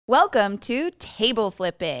Welcome to Table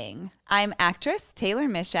Flipping. I'm actress Taylor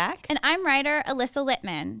Mishak. And I'm writer Alyssa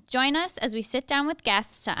Littman. Join us as we sit down with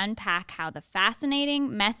guests to unpack how the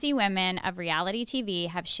fascinating, messy women of reality TV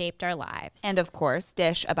have shaped our lives. And of course,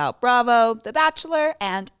 dish about Bravo, The Bachelor,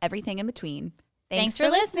 and everything in between. Thanks for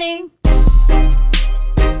listening.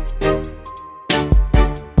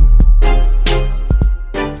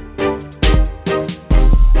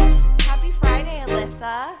 Happy Friday,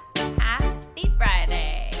 Alyssa. Happy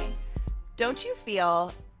Friday. Don't you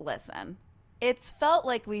feel, listen, it's felt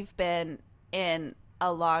like we've been in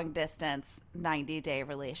a long distance 90-day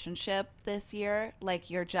relationship this year. Like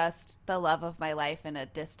you're just the love of my life in a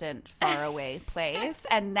distant, faraway place.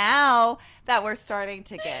 And now that we're starting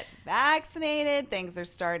to get vaccinated, things are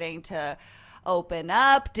starting to open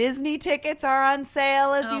up. Disney tickets are on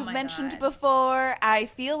sale, as you've mentioned before. I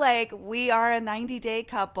feel like we are a 90-day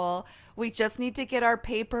couple. We just need to get our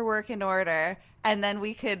paperwork in order, and then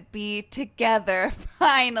we could be together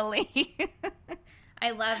finally.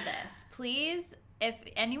 I love this. Please, if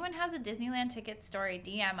anyone has a Disneyland ticket story,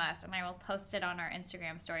 DM us and I will post it on our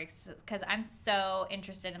Instagram story because I'm so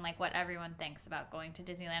interested in like what everyone thinks about going to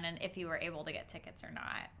Disneyland and if you were able to get tickets or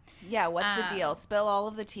not. Yeah, what's the deal? Spill all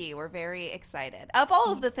of the tea. We're very excited. Of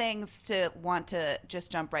all of the things to want to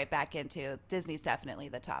just jump right back into, Disney's definitely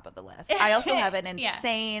the top of the list. I also have an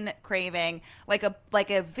insane craving, like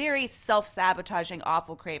a very self-sabotaging,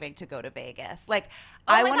 awful craving to go to Vegas. Like,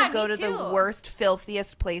 I want to go to the worst,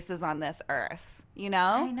 filthiest places on this earth, you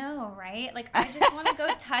know? I know, right? Like, I just want to go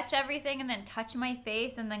touch everything and then touch my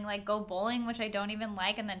face and then, like, go bowling, which I don't even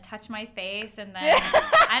like, and then touch my face and then,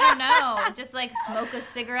 I don't know, just, like, smoke a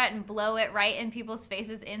cigarette and blow it right in people's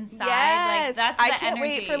faces inside. Yes. Like, that's the I can't energy.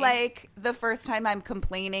 wait for, like, the first time I'm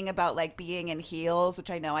complaining about, like, being in heels, which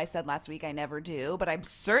I know I said last week I never do, but I'm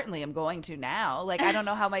certainly am going to now. Like, I don't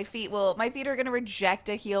know how my feet are going to reject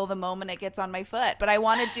a heel the moment it gets on my foot, but I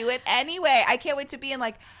want to do it anyway. I can't wait to be in,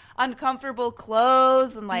 like, uncomfortable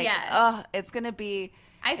clothes and, like, it's going to be...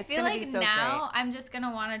 I feel like now I'm just going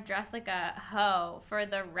to want to dress like a hoe for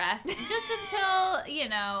the rest. Just until, you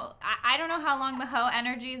know, I don't know how long the hoe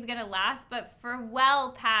energy is going to last, but for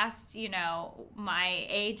well past, you know, my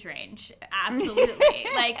age range. Absolutely.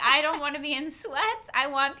 Like, I don't want to be in sweats. I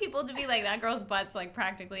want people to be like, that girl's butt's like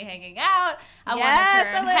practically hanging out. I want to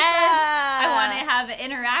turn heads. I want to have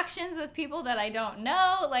interactions with people that I don't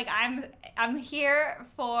know. Like, I'm here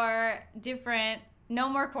for different... No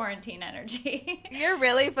more quarantine energy. You're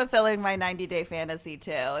really fulfilling my 90-day fantasy,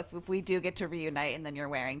 too. If we do get to reunite and then you're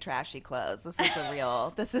wearing trashy clothes. This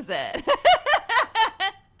is it.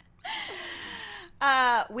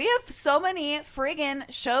 We have so many friggin'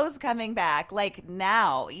 shows coming back, like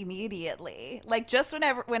now, immediately. Like just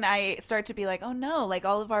when I start to be like, oh no, like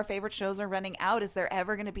all of our favorite shows are running out. Is there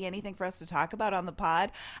ever going to be anything for us to talk about on the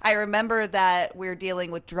pod? I remember that we're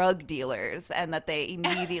dealing with drug dealers and that they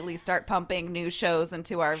immediately start pumping new shows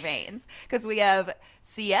into our veins. Because we have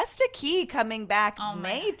Siesta Key coming back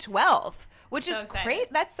May 12th, which is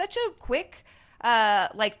great. That's such a quick...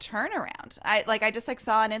 like turnaround. I just like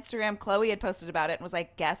saw on Instagram Chloe had posted about it and was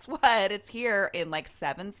like, guess what? It's here in like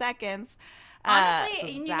 7 seconds. Honestly, so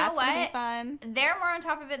you know what? Fun. They're more on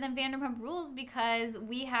top of it than Vanderpump Rules because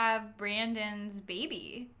we have Brandon's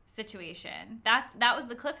baby situation. That was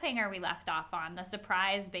the cliffhanger we left off on, the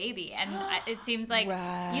surprise baby. And it seems like,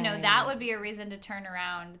 you know, that would be a reason to turn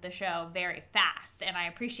around the show very fast. And I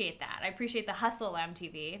appreciate that. I appreciate the hustle,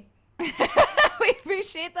 MTV. We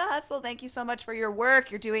appreciate the hustle. Thank you so much for your work.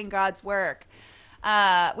 You're doing God's work.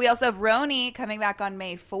 We also have Roni coming back on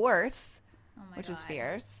May 4th, which is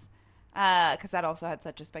fierce. Because that also had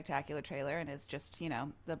such a spectacular trailer and is just, you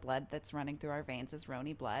know, the blood that's running through our veins is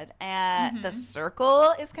Roni blood. And The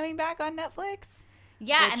Circle is coming back on Netflix.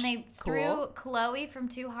 Yeah, and they threw Chloe from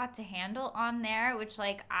Too Hot to Handle on there, which,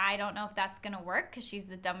 like, I don't know if that's going to work because she's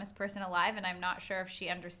the dumbest person alive, and I'm not sure if she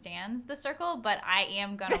understands The Circle, but I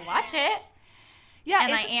am going to watch it. Yeah,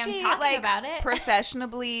 and I am talking about it.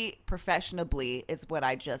 Professionally is what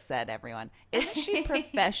I just said, everyone. Isn't she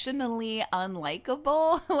professionally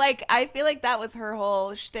unlikable? Like, I feel like that was her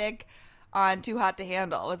whole shtick on Too Hot to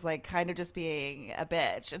Handle, was like kind of just being a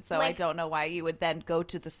bitch. And so like, I don't know why you would then go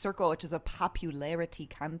to The Circle, which is a popularity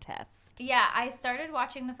contest. Yeah, I started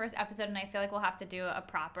watching the first episode and I feel like we'll have to do a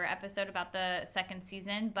proper episode about the second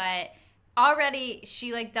season, but already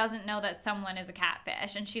she like doesn't know that someone is a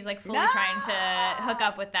catfish, and she's like fully trying to hook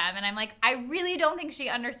up with them, and I'm like, I really don't think she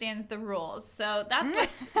understands the rules. So that's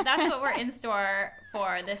what we're in store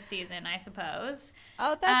for this season, I suppose.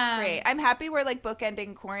 Oh, that's great. I'm happy we're like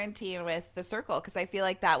bookending quarantine with The Circle, because I feel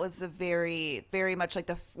like that was a very, very much like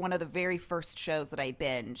one of the very first shows that I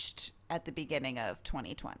binged at the beginning of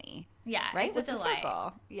 2020. Yeah, right? It's Was a The delight.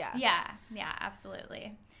 Circle. Yeah,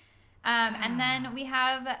 absolutely. And then we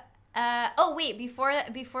have wait,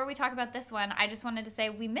 before we talk about this one, I just wanted to say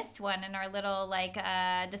we missed one in our little like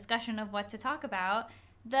discussion of what to talk about.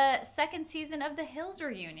 The second season of The Hills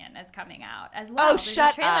Reunion is coming out as well. Oh, There's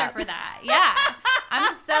shut a trailer up. for that. Yeah.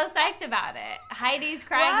 I'm so psyched about it. Heidi's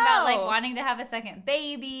crying about like wanting to have a second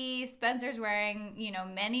baby. Spencer's wearing,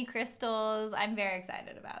 many crystals. I'm very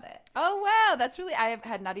excited about it. Oh, wow. That's really,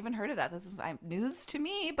 had not even heard of that. This is news to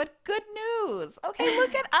me, but good news. Okay,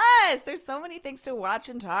 look at us. There's so many things to watch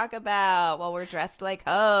and talk about while we're dressed like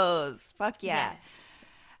hoes. Fuck yeah. Yes.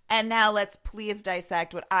 And now let's please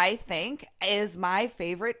dissect what I think is my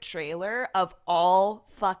favorite trailer of all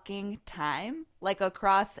fucking time. Like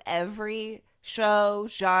across every show,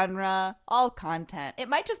 genre, all content. It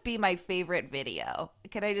might just be my favorite video.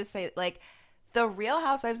 Can I just say, like, the Real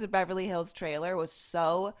Housewives of Beverly Hills trailer was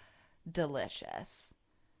so delicious.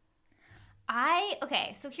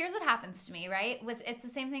 Okay, so here's what happens to me, right? It's the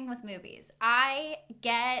same thing with movies. I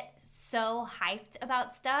get so hyped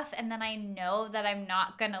about stuff, and then I know that I'm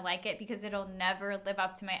not gonna like it because it'll never live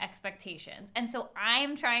up to my expectations. And so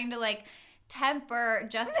I'm trying to like temper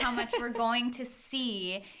just how much we're going to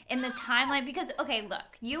see in the timeline, because okay,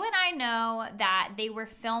 look, you and I know that they were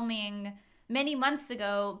filming many months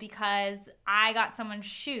ago because I got someone's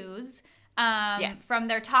shoes Yes. from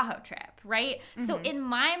their Tahoe trip, right? Mm-hmm. So in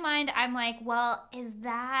my mind, I'm like, well, is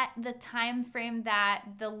that the time frame that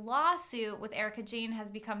the lawsuit with Erika Jayne has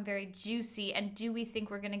become very juicy, and do we think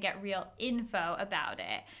we're going to get real info about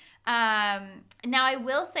it? Now, I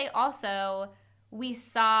will say also, we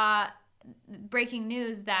saw breaking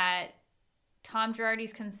news that Tom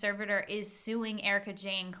Girardi's conservator is suing Erika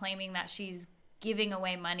Jayne, claiming that she's giving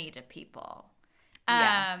away money to people.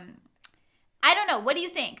 Yeah. I don't know. What do you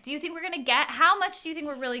think? Do you think we're going to get, how much do you think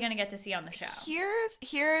we're really going to get to see on the show?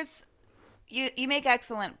 Here's you make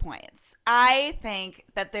excellent points. I think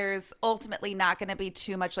that there's ultimately not going to be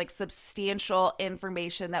too much like substantial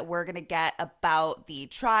information that we're going to get about the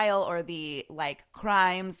trial or the like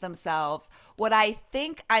crimes themselves. What I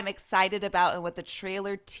think I'm excited about and what the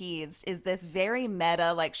trailer teased is this very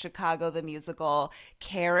meta, like Chicago the Musical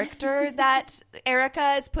character that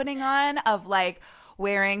Erika is putting on, of like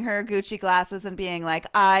wearing her Gucci glasses and being like,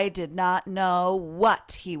 I did not know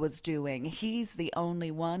what he was doing. He's the only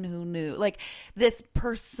one who knew. Like this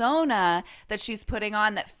persona that she's putting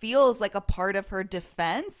on that feels like a part of her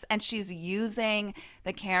defense. And she's using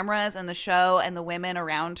the cameras and the show and the women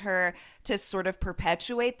around her to sort of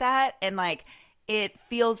perpetuate that. And like, it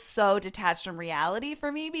feels so detached from reality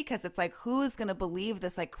for me, because it's like, who's going to believe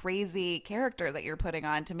this like crazy character that you're putting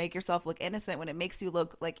on to make yourself look innocent when it makes you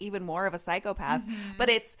look like even more of a psychopath? Mm-hmm. But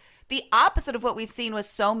it's the opposite of what we've seen with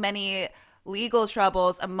so many legal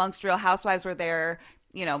troubles amongst Real Housewives, where they're,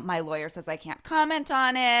 my lawyer says I can't comment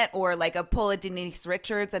on it, or like pull a Denise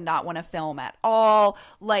Richards and not want to film at all.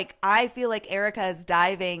 Like, I feel like Erika is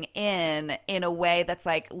diving in a way that's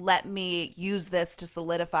like, let me use this to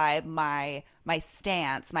solidify my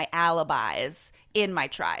stance, my alibis in my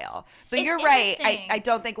trial. So it's you're right. I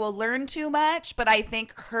don't think we'll learn too much, but I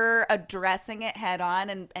think her addressing it head on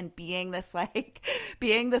and being this like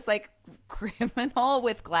criminal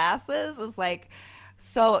with glasses is like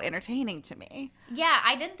so entertaining to me. Yeah,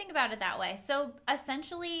 I didn't think about it that way. So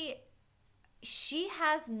essentially, she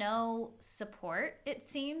has no support, it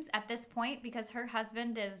seems, at this point, because her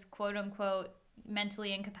husband is quote unquote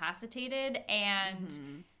mentally incapacitated,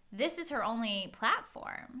 and this is her only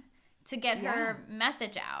platform to get her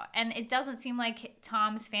message out. And it doesn't seem like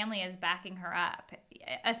Tom's family is backing her up.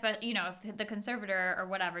 Especially, if the conservator or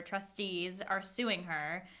whatever trustees are suing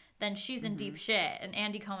her, then she's in deep shit, and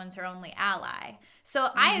Andy Cohen's her only ally. So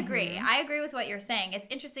I agree. I agree with what you're saying. It's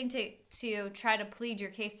interesting to try to plead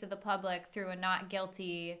your case to the public through a not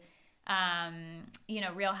guilty,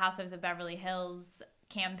 Real Housewives of Beverly Hills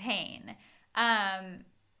campaign. I'm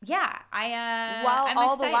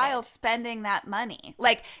all the excited. while spending that money.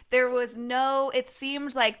 Like, it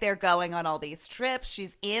seemed like they're going on all these trips.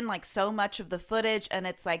 She's in like so much of the footage, and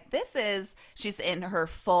it's like, she's in her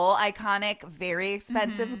full iconic, very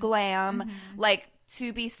expensive glam. Like,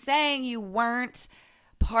 to be saying you weren't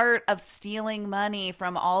part of stealing money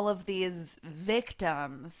from all of these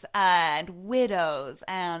victims and widows,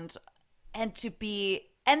 and to be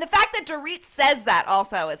And the fact that Dorit says that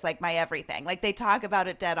also is like my everything. Like they talk about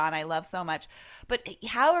it dead on. I love so much. But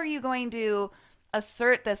how are you going to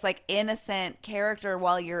assert this like innocent character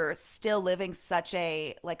while you're still living such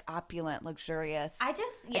a like opulent, luxurious,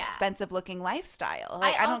 expensive looking lifestyle?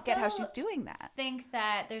 Like I don't get how she's doing that. I think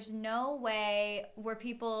that there's no way where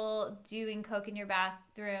people doing coke in your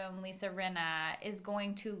bathroom, Lisa Rinna, is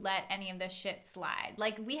going to let any of this shit slide.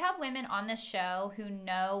 Like we have women on this show who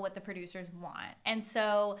know what the producers want. And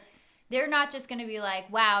so they're not just going to be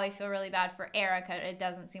like, wow, I feel really bad for Erica. It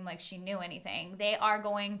doesn't seem like she knew anything. They're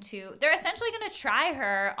essentially going to try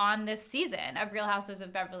her on this season of Real Housewives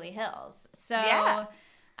of Beverly Hills. So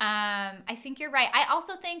I think you're right. I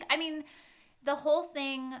also think, the whole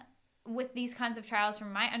thing with these kinds of trials,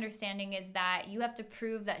 from my understanding, is that you have to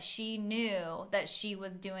prove that she knew that she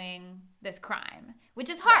was doing this crime, which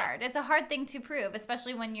is hard. Right. It's a hard thing to prove,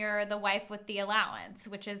 especially when you're the wife with the allowance,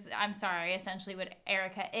 which is, essentially what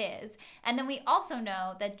Erica is. And then we also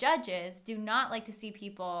know that judges do not like to see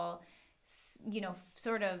people,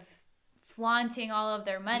 sort of flaunting all of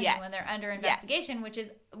their money when they're under investigation, which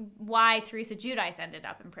is why Teresa Giudice ended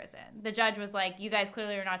up in prison. The judge was like, you guys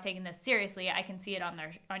clearly are not taking this seriously. I can see it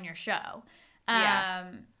on your show.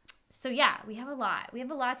 So we have a lot. We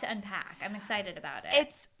have a lot to unpack. I'm excited about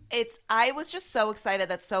it. I was just so excited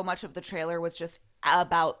that so much of the trailer was just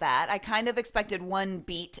about that. I kind of expected one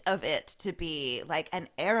beat of it to be like, and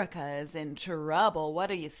Erica is in trouble. What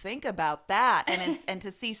do you think about that? And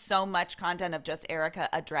to see so much content of just Erica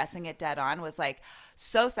addressing it dead on was like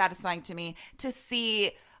so satisfying to me. To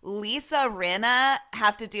see Lisa Rinna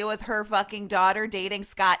have to deal with her fucking daughter dating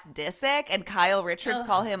Scott Disick and Kyle Richards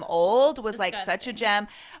call him old was like such a gem.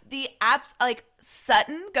 The apps, like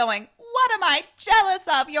Sutton going, what am I jealous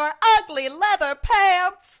of? Your ugly leather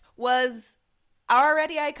pants was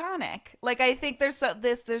already iconic. Like I think there's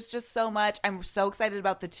just so much. I'm so excited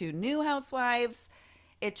about the two new housewives.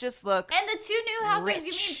 It just looks And the two new housewives,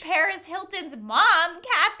 you mean Paris Hilton's mom,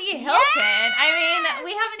 Kathy Hilton. Yes!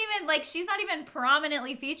 We haven't even, she's not even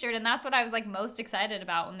prominently featured, and that's what I was, most excited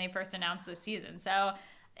about when they first announced this season. So, all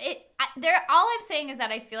I'm saying is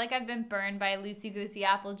that I feel like I've been burned by Loosey Goosey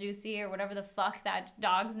Apple Juicy or whatever the fuck that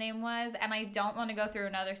dog's name was, and I don't want to go through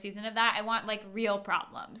another season of that. I want, real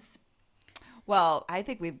problems. Well, I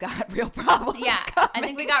think we've got real problems. Yeah, coming. I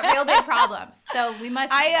think we got real big problems. So we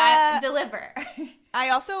must deliver.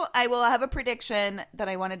 I will have a prediction that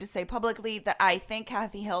I wanted to say publicly that I think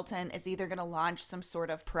Kathy Hilton is either going to launch some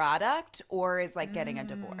sort of product or is getting a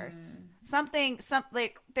divorce.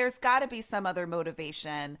 There's got to be some other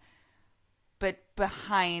motivation, but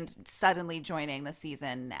behind suddenly joining the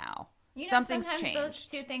season now. Something's sometimes changed. Those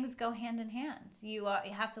two things go hand in hand. You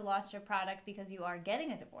have to launch your product because you are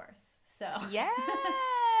getting a divorce. So yeah,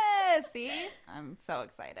 see, I'm so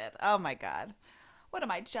excited. Oh my God, what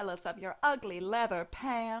am I jealous of? Your ugly leather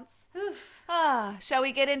pants. Shall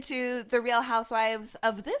we get into the Real Housewives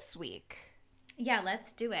of this week? Yeah,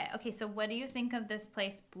 let's do it. Okay, so what do you think of this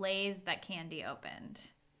place, Blaze, that Kandi opened?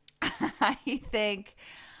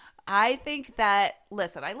 I think that,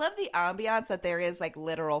 listen, I love the ambiance that there is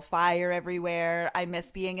literal fire everywhere. I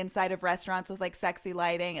miss being inside of restaurants with sexy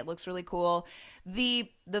lighting. It looks really cool. The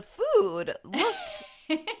food looked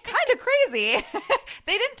kind of crazy.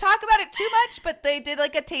 They didn't talk about it too much, but they did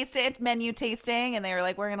a menu tasting, and they were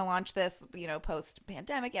like, we're going to launch this, post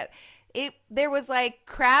pandemic yet. There was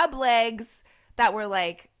crab legs that were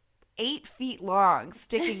 8 feet long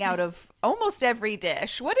sticking out of almost every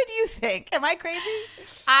dish. What did you think? Am I crazy?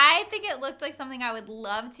 I think it looked like something I would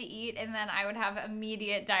love to eat, and then I would have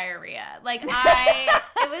immediate diarrhea.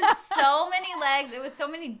 It was so many legs. It was so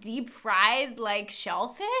many deep fried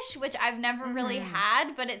shellfish, which I've never really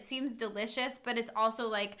had, but it seems delicious. But it's also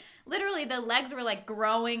literally the legs were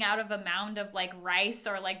growing out of a mound of rice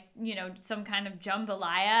or some kind of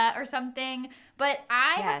jambalaya or something. But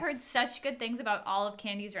I have heard such good things about all of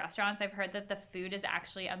Kandi's restaurants. I've heard that the food is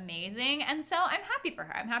actually amazing. And so I'm happy for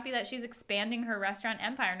her. I'm happy that she's expanding her restaurant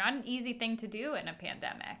empire. Not an easy thing to do in a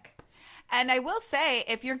pandemic. And I will say,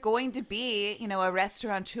 if you're going to be, a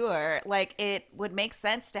restaurateur, it would make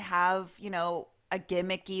sense to have, a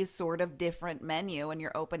gimmicky sort of different menu when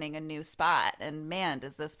you're opening a new spot. And man,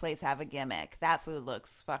 does this place have a gimmick. That food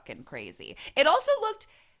looks fucking crazy. It also looked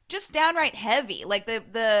just downright heavy.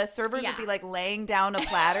 The servers would be laying down a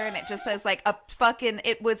platter and it just says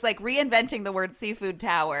it was reinventing the word seafood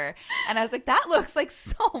tower. And I was like, that looks like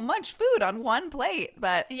so much food on one plate.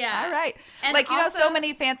 But all right. And so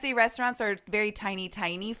many fancy restaurants are very tiny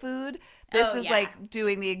food. This is like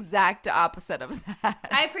doing the exact opposite of that.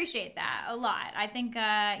 I appreciate that a lot. I think,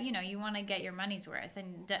 you want to get your money's worth,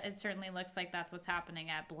 and it certainly looks like that's what's happening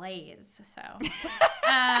at Blaze. So,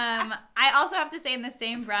 I also have to say in the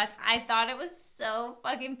same breath, I thought it was so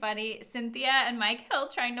fucking funny. Cynthia and Mike Hill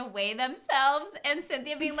trying to weigh themselves, and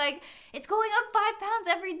Cynthia being like, it's going up 5 pounds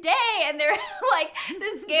every day. And they're like,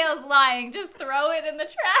 the scale's lying. Just throw it in the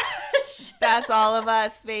trash. That's all of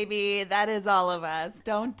us, baby. That is all of us.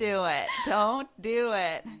 Don't do it. Don't do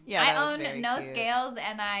it. Yeah, I own no scales,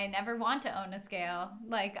 and I never want to own a scale.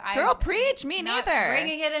 Girl, preach. Me neither.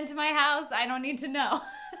 Bringing it into my house, I don't need to know.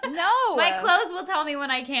 No. My clothes will tell me when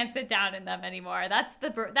I can't sit down in them anymore. That's the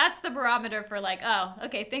barometer for oh,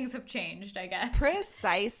 okay, things have changed, I guess.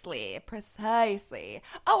 Precisely.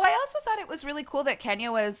 Oh, I also thought it was really cool that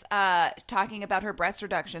Kenya was talking about her breast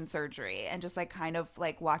reduction surgery and just kind of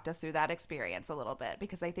walked us through that experience a little bit,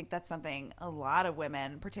 because I think that's something a lot of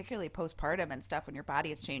women, particularly postpartum and stuff when your body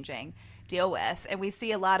is changing, deal with. And we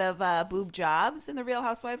see a lot of boob jobs in the Real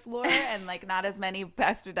Housewives lore and not as many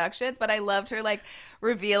breast reductions, but I loved her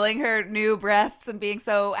revealing her new breasts and being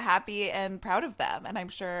so happy and proud of them. And I'm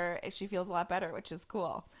sure she feels a lot better, which is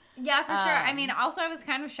cool. Yeah, for sure. I mean, also I was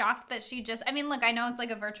kind of shocked that she just, look, I know it's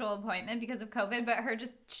a virtual appointment because of COVID, but her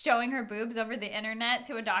just showing her boobs over the internet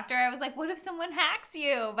to a doctor, I was like, what if someone hacks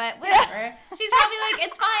you? But whatever. She's probably like,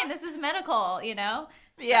 it's fine. This is medical, So.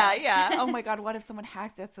 Yeah. Oh my God, what if someone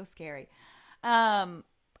hacks? That's so scary.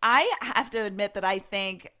 I have to admit that I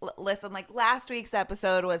think, listen, last week's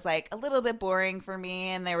episode was a little bit boring for me,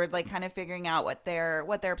 and they were kind of figuring out what they're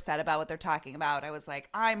upset about, what they're talking about. I was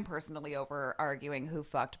I'm personally over arguing who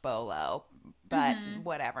fucked Bolo, but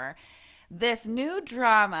whatever. This new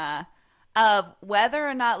drama of whether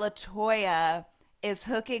or not LaToya is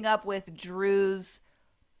hooking up with Drew's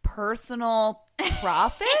personal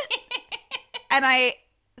prophet, and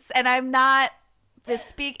I'm not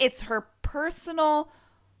it's her personal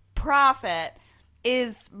prophet,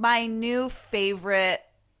 is my new favorite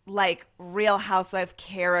Real Housewife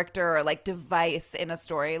character or device in a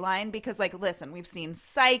storyline, because listen, we've seen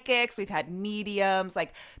psychics, we've had mediums,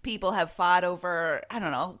 people have fought over, I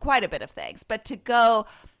don't know, quite a bit of things, but to go,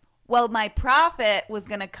 well, my prophet was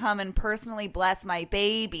going to come and personally bless my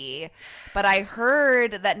baby, but I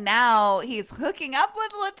heard that now he's hooking up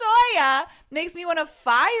with LaToya, makes me want to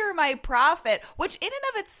fire my prophet, which in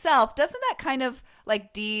and of itself, doesn't that kind of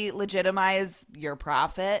delegitimize your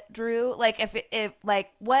prophet, Drew? If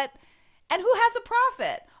what, and who has a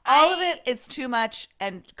prophet? All of it is too much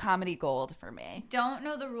and comedy gold for me. Don't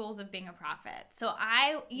know the rules of being a prophet. So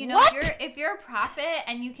if you're a prophet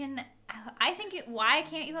and you can, I think why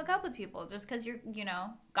can't you hook up with people just because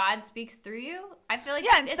God speaks through you? I feel like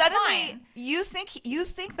and suddenly fine. you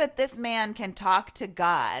think that this man can talk to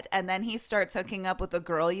God, and then he starts hooking up with a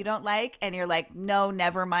girl you don't like, and you're like, no,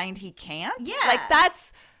 never mind, he can't. Yeah,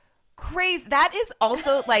 that's crazy. That is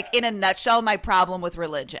also in a nutshell my problem with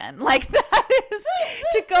religion. That is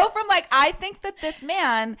to go from I think that this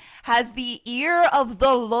man has the ear of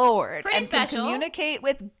the Lord pretty and special. Can communicate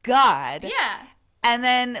with God. Yeah. And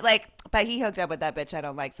then but he hooked up with that bitch I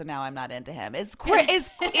don't like, so now I'm not into him. Is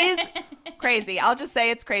crazy. I'll just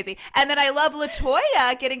say it's crazy. And then I love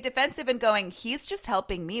LaToya getting defensive and going, he's just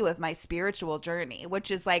helping me with my spiritual journey,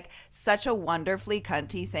 which is such a wonderfully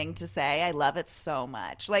cunty thing to say. I love it so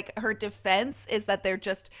much. Her defense is that they're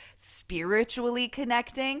just spiritually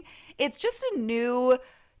connecting. It's just a new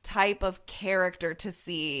type of character to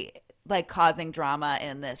see causing drama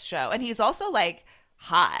in this show. And he's also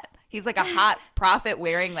hot. He's a hot prophet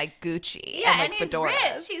wearing Gucci and he's fedoras.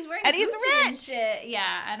 Rich. He's wearing and Gucci he's rich. And shit.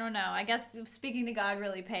 Yeah, I don't know. I guess speaking to God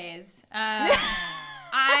really pays. I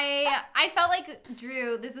felt like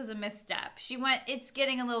Drew, this was a misstep. It's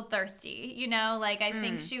getting a little thirsty, I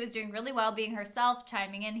think she was doing really well being herself,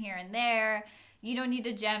 chiming in here and there. You don't need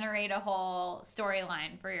to generate a whole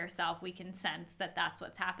storyline for yourself. We can sense that that's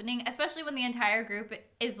what's happening, especially when the entire group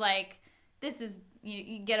is this is,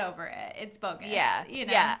 you get over it. It's bogus. Yeah.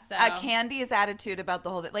 Yeah. So. Candy's attitude about the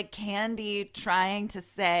whole thing, Candy trying to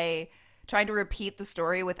repeat the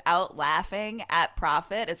story without laughing at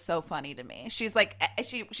Prophet is so funny to me. She's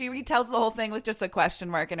she retells the whole thing with just a question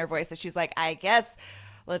mark in her voice. And she's I guess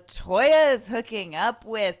LaToya is hooking up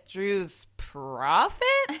with Drew's prophet,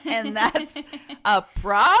 and that's a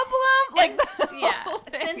problem.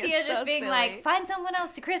 Cynthia just so being silly. find someone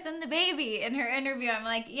else to christen the baby in her interview.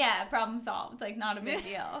 I'm yeah, problem solved. Not a big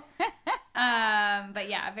deal. But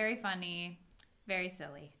yeah, very funny, very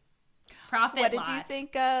silly. What did you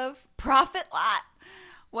think of Prophet Lot?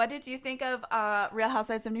 What did you think of Real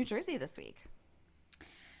Housewives of New Jersey this week?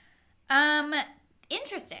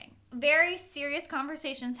 Interesting. very serious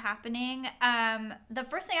conversations happening. The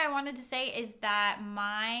first thing I wanted to say is that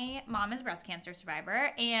my mom is a breast cancer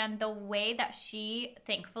survivor, and the way that she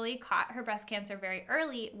thankfully caught her breast cancer very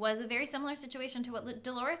early was a very similar situation to what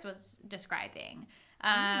Dolores was describing.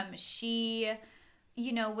 She,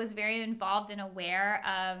 was very involved and aware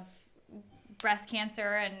of breast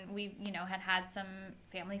cancer, and we, had some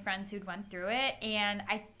family friends who'd went through it, and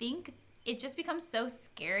I think it just becomes so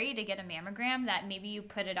scary to get a mammogram that maybe you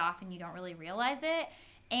put it off and you don't really realize it.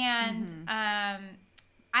 And I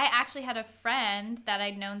actually had a friend that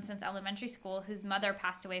I'd known since elementary school whose mother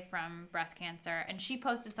passed away from breast cancer, and she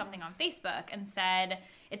posted something on Facebook and said,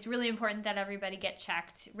 it's really important that everybody get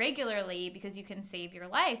checked regularly because you can save your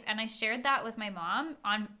life. And I shared that with my mom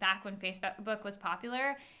back when Facebook was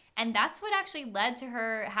popular. And that's what actually led to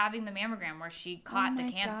her having the mammogram, where she caught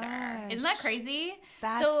the cancer. Gosh. Isn't that crazy?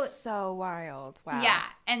 That's so wild. Wow. Yeah.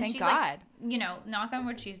 And Thank she's God. like, knock on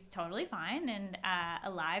wood, she's totally fine and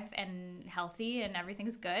alive and healthy and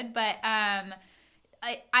everything's good. But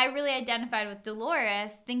I really identified with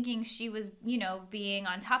Dolores, thinking she was, being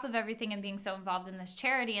on top of everything and being so involved in this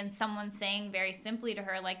charity, and someone saying very simply to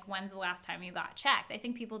her, like, when's the last time you got checked? I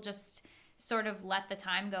think people just sort of let the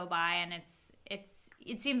time go by, and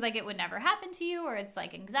it seems like it would never happen to you, or it's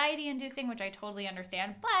like anxiety inducing, which I totally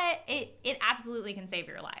understand, but it absolutely can save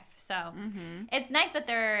your life. So it's nice that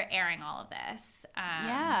they're airing all of this.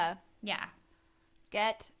 Yeah.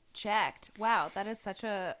 Get checked. Wow, that is such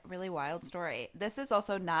a really wild story. This is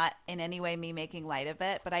also not in any way me making light of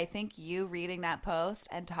it, but I think you reading that post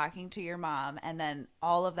and talking to your mom and then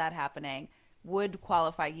all of that happening would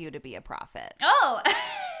qualify you to be a prophet. Oh,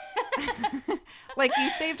 Like, you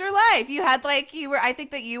saved her life. You had I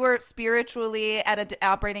think that you were spiritually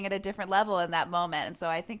operating at a different level in that moment. And so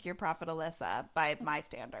I think you're Prophet Alyssa by my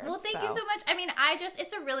standards. well, thank you so much. I mean,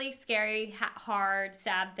 it's a really scary, hard,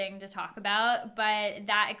 sad thing to talk about, but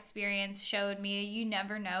that experience showed me you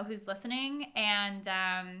never know who's listening. And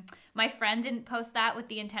my friend didn't post that with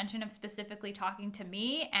the intention of specifically talking to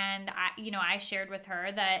me. And I shared with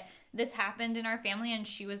her that this happened in our family, and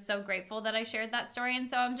she was so grateful that I shared that story. And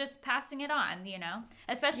so I'm just passing it on,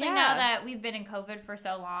 especially now that we've been in COVID for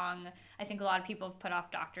so long. I think a lot of people have put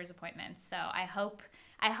off doctor's appointments. So I hope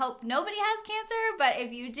nobody has cancer, but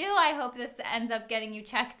if you do, I hope this ends up getting you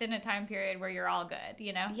checked in a time period where you're all good,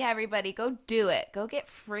 Yeah, everybody, go do it. Go get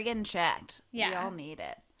friggin' checked. Yeah. We all need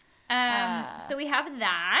it. So we have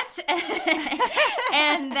that.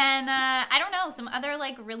 And then, I don't know, some other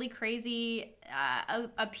really crazy,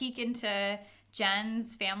 a peek into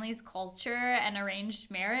Jen's family's culture and arranged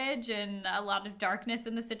marriage and a lot of darkness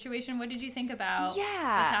in the situation. What did you think about what's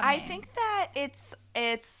happening? I think that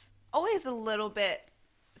it's always a little bit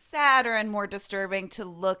sadder and more disturbing to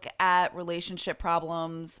look at relationship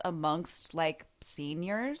problems amongst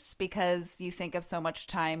seniors, because you think of so much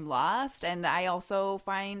time lost. And I also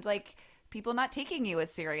find people not taking you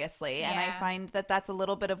as seriously. Yeah. And I find that that's a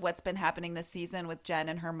little bit of what's been happening this season with Jen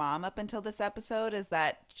and her mom up until this episode, is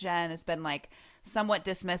that Jen has been somewhat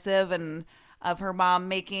dismissive and of her mom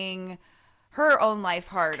making her own life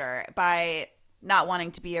harder by not wanting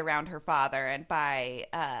to be around her father and by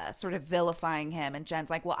sort of vilifying him. And Jen's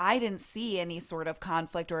like, well, I didn't see any sort of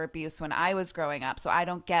conflict or abuse when I was growing up, so I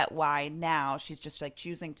don't get why now she's just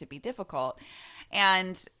choosing to be difficult.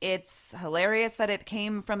 And it's hilarious that it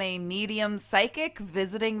came from a medium psychic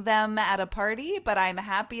visiting them at a party, but I'm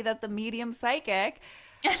happy that the medium psychic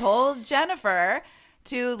told Jennifer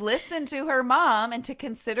to listen to her mom and to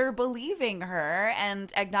consider believing her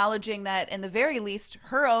and acknowledging that, in the very least,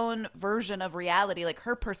 her own version of reality,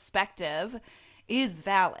 her perspective, is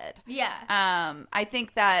valid. Yeah. I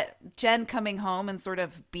think that Jen coming home and sort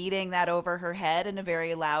of beating that over her head in a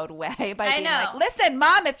very loud way by being like, listen,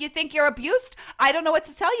 Mom, if you think you're abused, I don't know what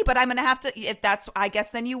to tell you, but I'm going to have to, I guess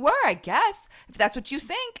then you were, I guess, if that's what you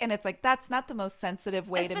think. And it's that's not the most sensitive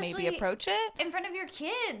way to maybe approach it. In front of your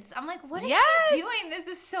kids. I'm like, what is she doing? This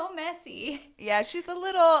is so messy. Yeah, she's a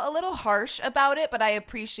little harsh about it, but I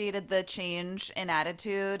appreciated the change in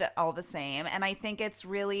attitude all the same. And I think it's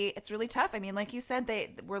really tough. I mean, like you said,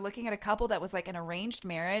 they were looking at a couple that was an arranged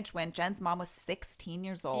marriage when Jen's mom was 16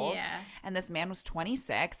 years old and this man was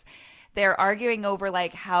 26. They're arguing over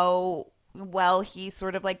how well he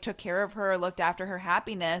sort of took care of her, looked after her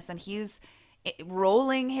happiness, and he's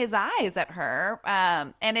rolling his eyes at her.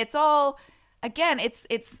 And it's all, again,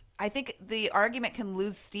 it's I think the argument can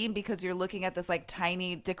lose steam because you're looking at this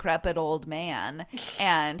tiny decrepit old man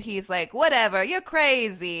and he's like, whatever, you're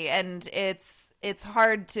crazy. And it is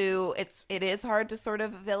hard to sort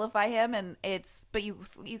of vilify him, and but you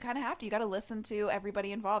kind of have to, you got to listen to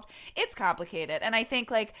everybody involved. It's complicated. And I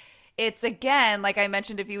think it's again, like I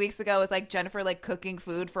mentioned a few weeks ago with like Jennifer like cooking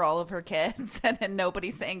food for all of her kids and then nobody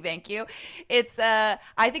saying thank you. It's I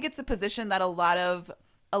think it's a position that a lot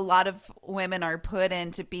of women are put in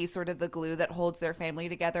to be sort of the glue that holds their family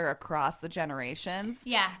together across the generations.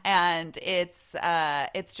 Yeah. And it's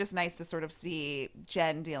just nice to sort of see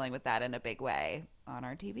Jen dealing with that in a big way on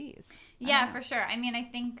our TVs. Yeah, for sure. I mean, I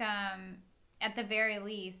think at the very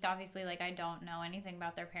least, obviously, like, I don't know anything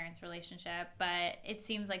about their parents' relationship, but it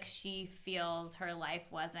seems like she feels her life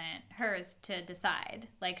wasn't hers to decide.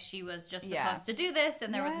 Like, she was just supposed to do this,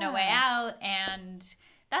 and there was no way out, and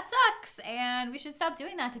that sucks, and we should stop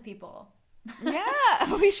doing that to people.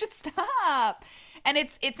 Yeah, we should stop. And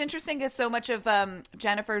it's interesting because so much of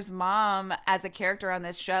Jennifer's mom as a character on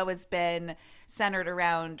this show has been centered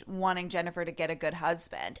around wanting Jennifer to get a good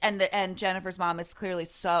husband, and Jennifer's mom is clearly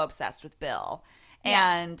so obsessed with Bill.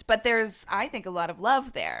 But there's, I think, a lot of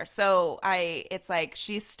love there. So it's like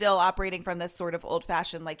she's still operating from this sort of old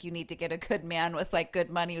fashioned, like, you need to get a good man with like good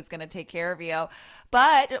money who's going to take care of you.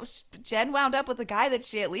 But Jen wound up with a guy that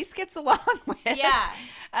she at least gets along with. Yeah.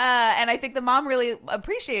 And I think the mom really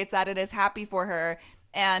appreciates that and is happy for her.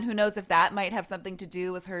 And who knows if that might have something to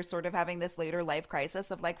do with her sort of having this later life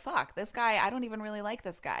crisis of like, fuck, this guy, I don't even really like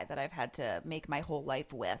this guy that I've had to make my whole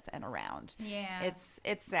life with and around. Yeah.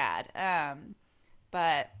 It's sad.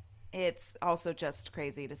 But it's also just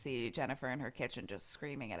crazy to see Jennifer in her kitchen just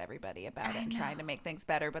screaming at everybody about it and trying to make things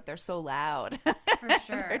better, but they're so loud. For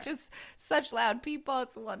sure. They're just such loud people.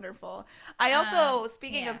 It's wonderful. I also,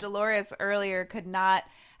 speaking of Dolores earlier, could not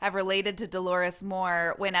have related to Dolores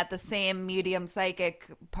more when at the same medium psychic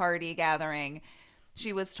party gathering,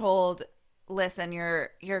 she was told, listen,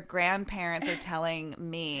 your grandparents are telling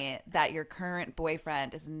me that your current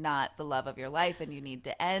boyfriend is not the love of your life and you need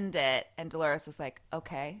to end it. And Dolores was like,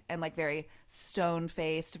 okay. And like very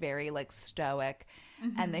stone-faced, very like stoic.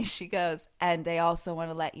 Mm-hmm. And then she goes, and they also want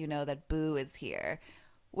to let you know that Boo is here,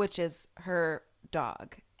 which is her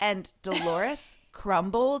dog. And Dolores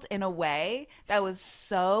crumbled in a way that was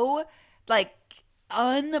so like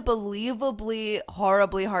unbelievably,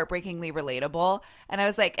 horribly, heartbreakingly relatable. And I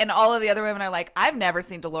was like, and all of the other women are like, I've never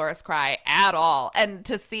seen Dolores cry at all. And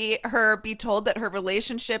to see her be told that her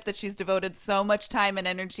relationship that she's devoted so much time and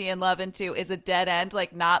energy and love into is a dead end,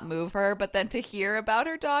 like not move her, but then to hear about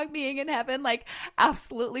her dog being in heaven, like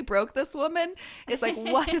absolutely broke this woman. It's like,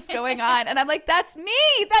 what is going on? And I'm like, that's me.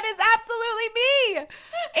 That is absolutely me.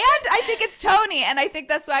 And I think it's Tony. And I think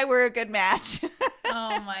that's why we're a good match.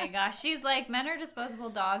 Oh my gosh. She's like, men are disposable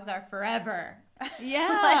dogs are forever.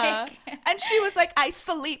 Yeah. And she was like, I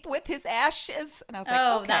sleep with his ashes. And I was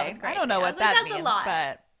like, okay, I don't know what that means, but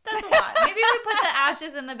that's a lot. Maybe we put the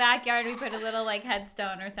ashes in the backyard. We put a little like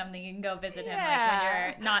headstone or something. You can go visit him like when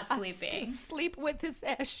you're not sleeping. Sleep with his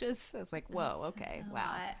ashes. I was like, whoa, okay,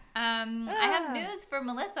 wow. I have news for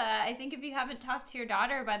Melissa. I think if you haven't talked to your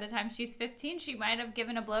daughter by the time she's 15, she might have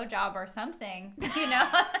given a blowjob or something, you know?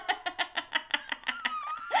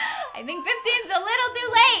 I think 15's a little too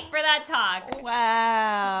late for that talk.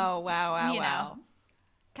 Wow.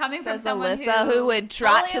 Coming Says from someone Alyssa, who would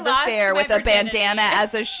trot to the fair with a bandana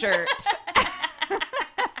as a shirt.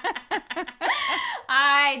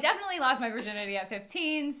 I definitely lost my virginity at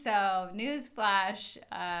 15, so newsflash,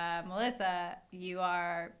 Melissa, you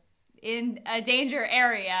are in a danger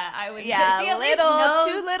area, I would say. Yeah,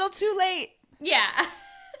 too little, too late. Yeah.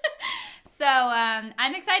 So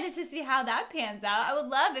I'm excited to see how that pans out. I would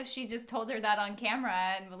love if she just told her that on camera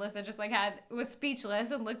and Melissa just like was speechless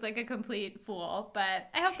and looked like a complete fool. But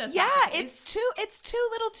I hope that's not the case. It's too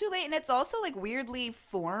little, too late, and it's also like weirdly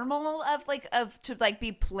formal to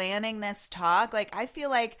be planning this talk. Like I feel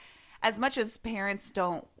like as much as parents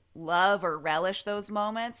don't love or relish those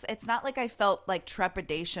moments, it's not like I felt like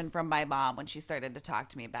trepidation from my mom when she started to talk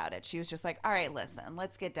to me about it. She was just like, all right, listen,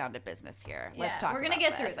 let's get down to business here. Let's talk we're gonna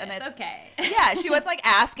get through this. And it's okay. Yeah, she was like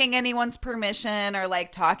asking anyone's permission or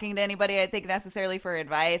like talking to anybody, I think, necessarily for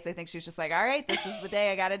advice. I think she was just like, all right, this is the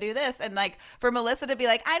day I gotta do this. And like for Melissa to be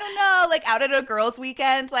like, I don't know, like out at a girls'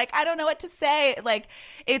 weekend, like I don't know what to say. Like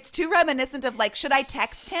it's too reminiscent of like, should I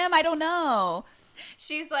text him? I don't know.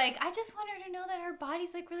 She's like, I just want her to know that her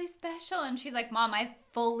body's like really special. And she's like, Mom, I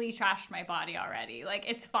fully trashed my body already. Like,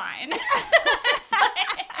 it's fine.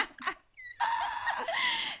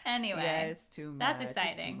 Anyway. Yeah, it's too much. That's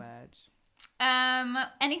exciting. It's too much.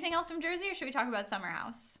 Anything else from Jersey or should we talk about Summer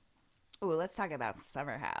House? Ooh, let's talk about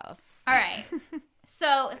Summer House. All right.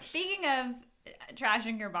 So speaking of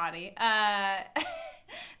trashing your body,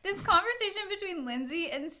 this conversation between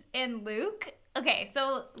Lindsay and Luke. Okay,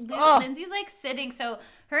 so Lindsay's like sitting. So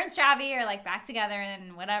her and Stravy are like back together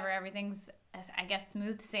and whatever. Everything's, I guess,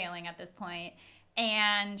 smooth sailing at this point.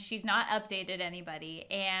 and she's not updated anybody,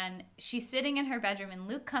 and she's sitting in her bedroom, and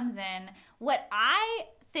Luke comes in. What I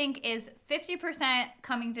think is 50%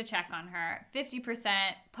 coming to check on her, 50%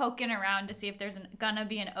 poking around to see if there's gonna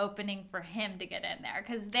be an opening for him to get in there,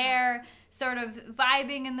 because they're sort of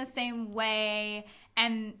vibing in the same way,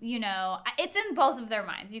 and it's in both of their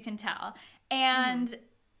minds, you can tell. And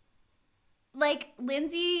like,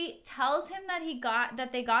 Lindsay tells him that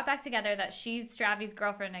they got back together, that she's Stravi's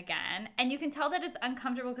girlfriend again. And you can tell that it's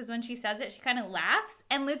uncomfortable because when she says it, she kind of laughs.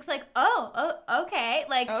 And Luke's like, oh, okay.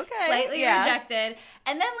 Like, slightly rejected.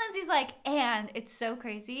 And then Lindsay's like, and it's so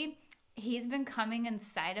crazy. He's been coming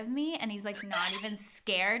inside of me, and he's like not even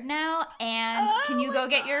scared now. And can you go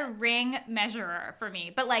get your ring measurer for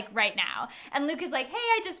me? But like right now. And Luke is like, hey,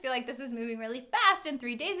 I just feel like this is moving really fast. And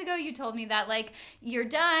 3 days ago, you told me that like you're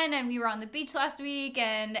done, and we were on the beach last week,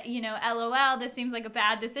 and LOL, this seems like a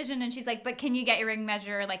bad decision. And she's like, but can you get your ring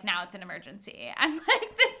measurer? Like, now it's an emergency. I'm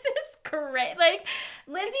like, this is great. Like,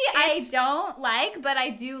 Lindsay, I don't like, but I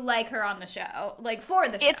do like her on the show, like for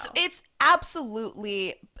the show. It's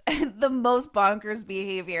absolutely the most bonkers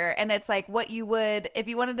behavior, and it's like what you would if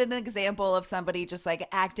you wanted an example of somebody just like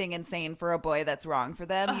acting insane for a boy that's wrong for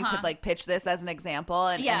them. You could like pitch this as an example,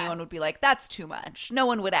 and anyone would be like, that's too much. No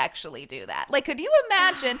one would actually do that. Like, could you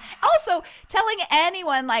imagine also telling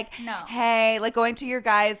anyone like, hey, like going to your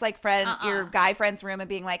guy's like friend, your guy friend's room and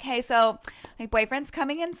being like, hey, so my boyfriend's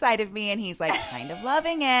coming inside of me and he's like kind of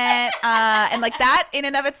loving it, and like that in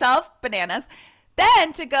and of itself, bananas.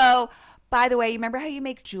 Then to go, by the way, you remember how you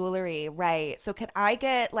make jewelry, right? So can I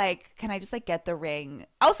just like get the ring?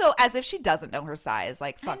 Also, as if she doesn't know her size,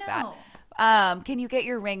 like fuck that. Can you get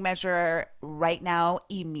your ring measure right now,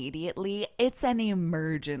 immediately? It's an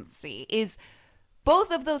emergency. Is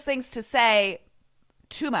both of those things to say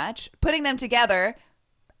too much? Putting them together,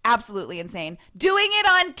 absolutely insane. Doing it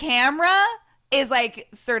on camera is like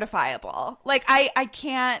certifiable. Like I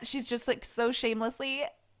can't. She's just like so shamelessly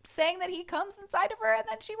saying that he comes inside of her, and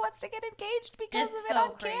then she wants to get engaged because of it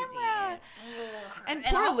on camera. And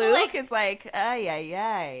poor Luke is like,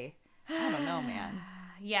 ay. I don't know, man.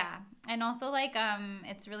 Yeah. And also, like,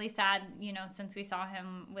 it's really sad, since we saw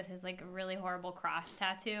him with his, like, really horrible cross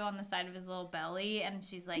tattoo on the side of his little belly, and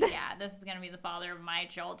she's like, yeah, this is going to be the father of my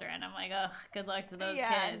children. I'm like, ugh, good luck to those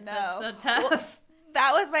kids. No. That's so tough. Well,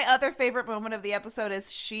 that was my other favorite moment of the episode,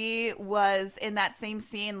 is she was in that same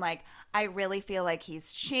scene, like, I really feel like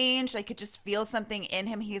he's changed. I could just feel something in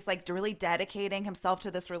him. He's like really dedicating himself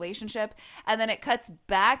to this relationship. And then it cuts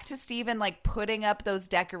back to Steven like putting up those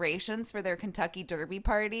decorations for their Kentucky Derby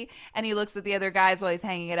party. And he looks at the other guys while he's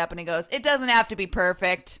hanging it up and he goes, it doesn't have to be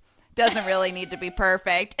perfect. Doesn't really need to be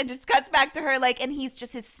perfect. And just cuts back to her like, and he's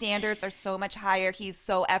just, his standards are so much higher. He's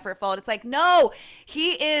so effortful. And it's like, no,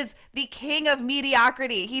 he is the king of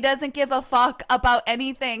mediocrity. He doesn't give a fuck about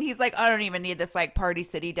anything. He's like, I don't even need this like Party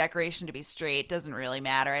City decoration to be straight. Doesn't really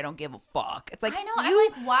matter. I don't give a fuck. It's like, I know. I'm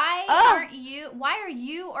like, why are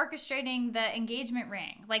you orchestrating the engagement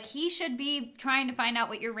ring? Like, he should be trying to find out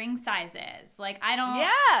what your ring size is. Like, I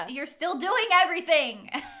don't, you're still doing everything.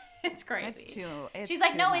 It's crazy. She's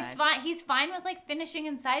like, no, it's fine. He's fine with like finishing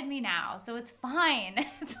inside me now, so it's fine.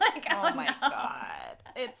 It's like, oh my God.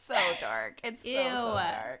 It's so dark. It's so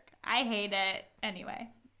dark. I hate it. Anyway.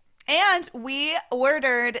 And we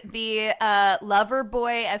ordered the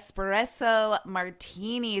Loverboy Espresso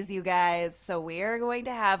Martinis, you guys. So we are going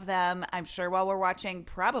to have them, I'm sure, while we're watching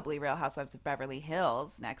probably Real Housewives of Beverly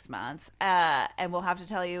Hills next month. And we'll have to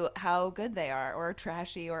tell you how good they are, or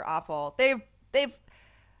trashy, or awful.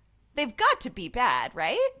 They've got to be bad,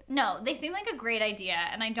 right? No, they seem like a great idea,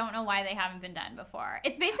 and I don't know why they haven't been done before.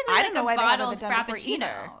 It's basically like a bottled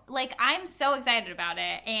Frappuccino. Like, I'm so excited about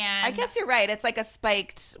it, and I guess you're right. It's like a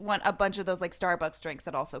spiked one, a bunch of those like Starbucks drinks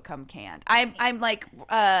that also come canned. I'm like,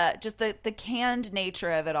 just the canned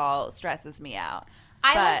nature of it all stresses me out.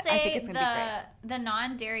 I will say the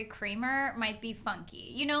non-dairy creamer might be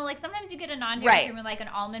funky. Like sometimes you get a non-dairy creamer like an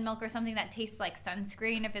almond milk or something that tastes like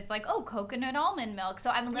sunscreen if it's like, oh, coconut almond milk. So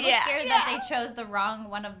I'm a little scared that they chose the wrong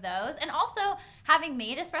one of those. And also, having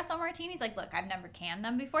made espresso martinis, like, look, I've never canned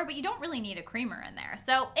them before, but you don't really need a creamer in there.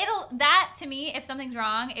 So that to me, if something's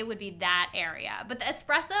wrong, it would be that area. But the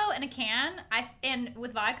espresso in a can, and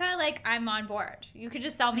with vodka, like, I'm on board. You could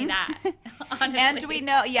just sell me that, honestly. And do we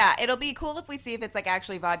know, it'll be cool if we see if it's like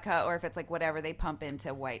actually vodka or if it's like whatever they pump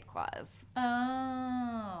into White Claws. Oh.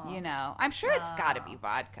 I'm sure it's got to be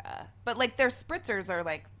vodka. But like their spritzers are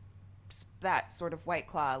like that sort of White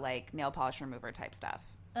Claw, like nail polish remover type stuff.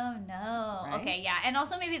 Oh no. Right? Okay, yeah. And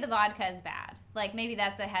also maybe the vodka is bad. Like maybe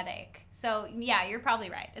that's a headache. So yeah, you're probably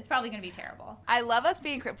right. It's probably gonna be terrible. I love us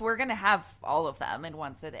being we're gonna have all of them in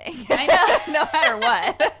one sitting. I know. No matter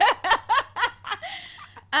what.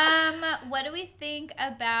 What do we think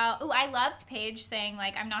about? Oh, I loved Paige saying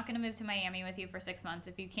like, I'm not gonna move to Miami with you for 6 months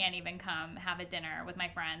if you can't even come have a dinner with my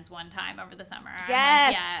friends one time over the summer. I'm Yes.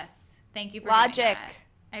 like, yes. Thank you for Logic. doing that.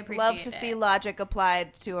 I appreciate Love to it. see logic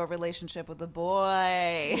applied to a relationship with a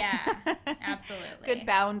boy. Yeah, absolutely. Good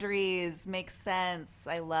boundaries. Makes sense.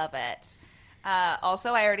 I love it.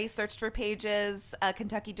 Also, I already searched for Paige's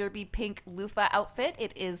Kentucky Derby pink loofah outfit.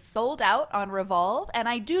 It is sold out on Revolve, and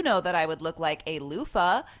I do know that I would look like a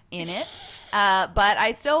loofah in it, but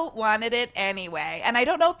I still wanted it anyway. And I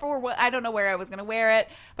don't know where I was gonna wear it,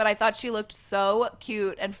 but I thought she looked so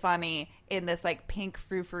cute and funny in this like pink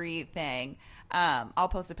frou-frou thing. I'll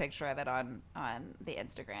post a picture of it on the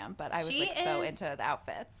Instagram, but I was She like so is into the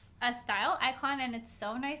outfits. a style icon, and it's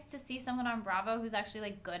so nice to see someone on Bravo who's actually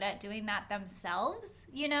like good at doing that themselves,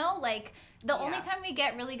 you know? Like the only time we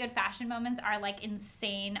get really good fashion moments are like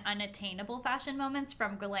insane unattainable fashion moments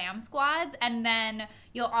from glam squads, and then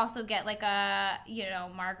you'll also get like a, you know,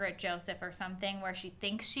 Margaret Joseph or something where she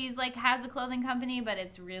thinks she's like has a clothing company, but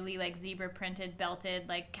it's really like zebra printed belted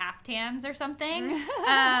like caftans or something.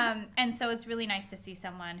 And so it's really nice to see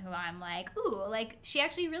someone who I'm like, ooh, like she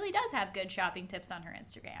actually really does have good shopping tips on her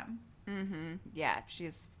Instagram. Mm-hmm. Yeah,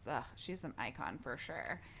 she's an icon for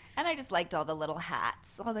sure. And I just liked all the little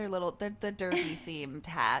hats. All their little the derby themed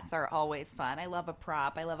hats are always fun. I love a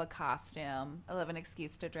prop. I love a costume. I love an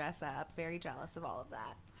excuse to dress up. Very jealous of all of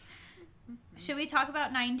that. Should we talk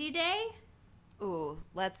about 90 Day? Ooh,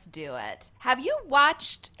 let's do it. Have you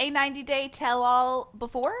watched a 90-day tell-all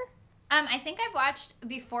before? I think I've watched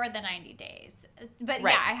before the 90 days. But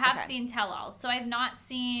Right, yeah, I have okay. seen tell-alls. So I've not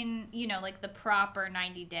seen, you know, like the proper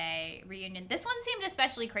 90-day reunion. This one seemed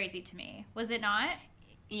especially crazy to me. Was it not?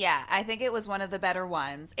 Yeah, I think it was one of the better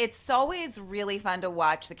ones. It's always really fun to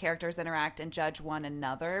watch the characters interact and judge one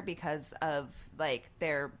another because of like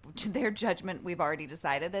their judgment we've already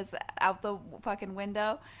decided is out the fucking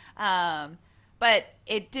window. But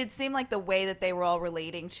it did seem like the way that they were all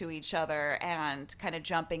relating to each other and kind of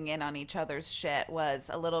jumping in on each other's shit was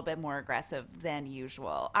a little bit more aggressive than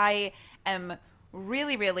usual. I am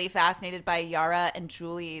really, really fascinated by Yara and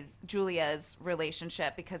Julia's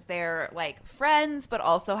relationship because they're like friends, but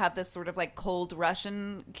also have this sort of like cold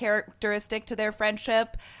Russian characteristic to their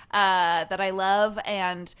friendship that I love.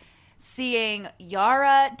 And seeing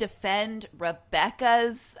Yara defend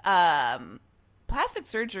Rebecca's plastic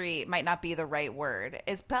surgery might not be the right word.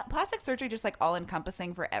 Is plastic surgery just like all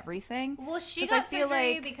encompassing for everything? Well, she 'Cause I got feel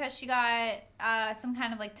surgery like- because she got some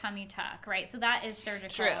kind of like tummy tuck, right? So that is surgical.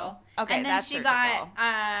 True. Okay, and then that's she surgical.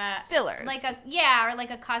 got Fillers.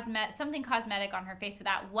 like a cosmetic, something cosmetic on her face, but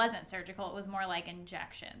that wasn't surgical. It was more like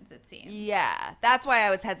injections, it seems. Yeah, that's why I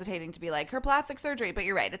was hesitating to be like her plastic surgery, but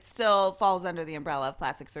you're right. It still falls under the umbrella of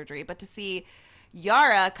plastic surgery. But to see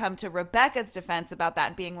Yara come to Rebecca's defense about that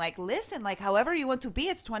and being like, listen, like however you want to be,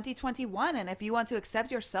 it's 2021. And if you want to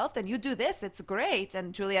accept yourself, then you do this. It's great.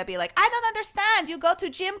 And Julia be like, I don't understand. You go to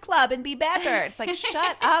gym club and be better. It's like,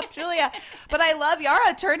 shut up, Julia. But I love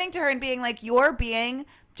Yara turning to her and being like, you're being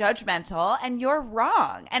judgmental and you're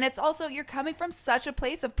wrong. And it's also, you're coming from such a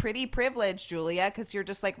place of pretty privilege, Julia, because you're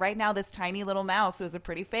just like right now this tiny little mouse who has a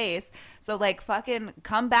pretty face. So like fucking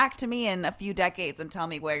come back to me in a few decades and tell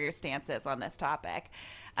me where your stance is on this topic.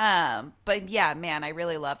 But yeah, man, I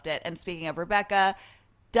really loved it. And speaking of Rebecca,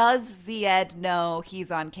 does Zied know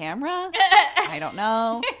he's on camera? I don't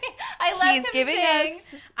know. I love He's him giving saying,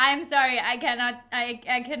 us- I'm sorry, I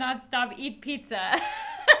cannot stop eat pizza.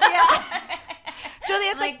 Yeah.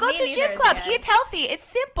 Julia's like, go me to neither, gym club, Zied. eat healthy. It's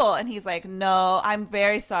simple. And he's like, no, I'm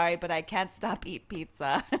very sorry, but I can't stop eat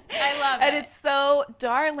pizza. I love And it. it's so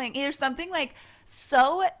darling. There's something like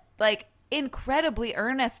so like incredibly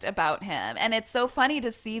earnest about him. And it's so funny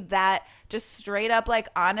to see that just straight up like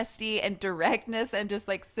honesty and directness and just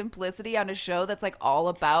like simplicity on a show that's like all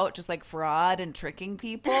about just like fraud and tricking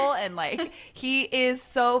people. And like he is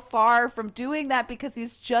so far from doing that because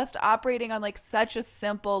he's just operating on like such a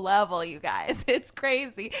simple level, you guys. It's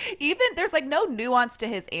crazy. Even there's like no nuance to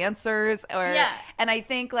his answers or Yeah. and I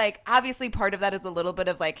think like obviously part of that is a little bit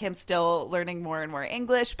of like him still learning more and more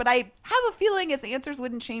English, but I have a feeling his answers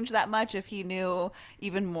wouldn't change that much if he knew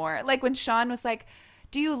even more. Like when Sean was like,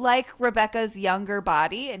 do you like Rebecca's younger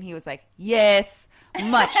body? And he was like, yes,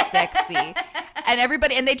 much sexy.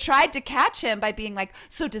 And they tried to catch him by being like,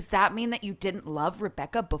 so does that mean that you didn't love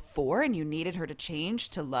Rebecca before and you needed her to change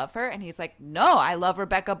to love her? And he's like, no, I love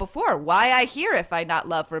Rebecca before. Why I here if I not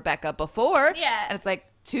love Rebecca before? Yeah. And it's like,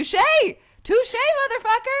 Touche! Touche,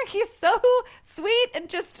 motherfucker! He's so sweet and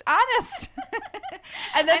just honest.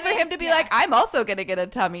 And then for him to be like, I'm also gonna get a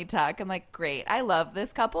tummy tuck. I'm like, great. I love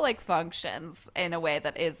this couple like functions in a way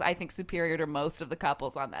that is, I think, superior to most of the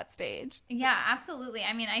couples on that stage. Yeah, absolutely.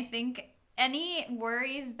 I mean, I think any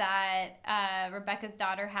worries that Rebecca's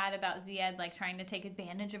daughter had about Zied like trying to take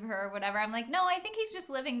advantage of her or whatever, I'm like, no, I think he's just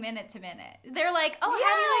living minute to minute. They're like, oh, how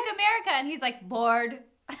do you like America? And he's like, bored.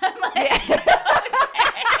 I'm like, okay.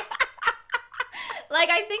 Like,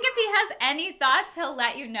 I think if he has any thoughts, he'll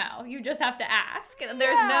let you know. You just have to ask. There's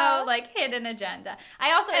no, like, hidden agenda.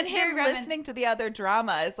 I also, and him listening to the other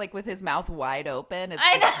drama is, like, with his mouth wide open is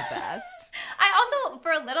just the best. I also,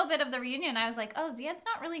 for a little bit of the reunion, I was like, oh, Ziad's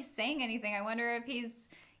not really saying anything. I wonder if he's,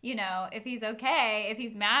 you know, if he's okay, if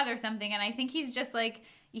he's mad or something. And I think he's just, like,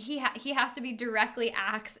 he has to be directly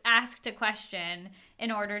asked a question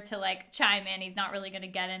in order to like chime in. He's not really going to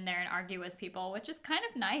get in there and argue with people, which is kind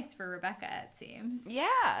of nice for Rebecca, it seems.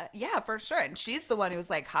 Yeah, for sure. And she's the one who's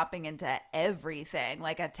like hopping into everything,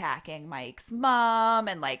 like attacking Mike's mom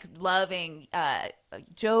and like loving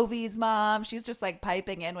Jovi's mom. She's just like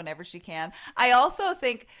piping in whenever she can. I also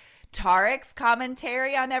think Tarek's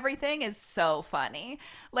commentary on everything is so funny.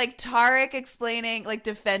 Like Tarek explaining, like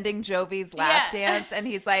defending Jovi's lap dance, and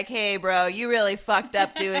he's like, hey, bro, you really fucked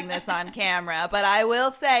up doing this on camera, but I will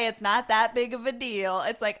say it's not that big of a deal.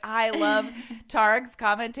 It's like, I love Tarek's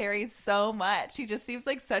commentary so much. He just seems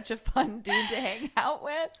like such a fun dude to hang out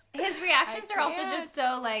with. His reactions are also just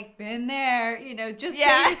so like, been there, you know, just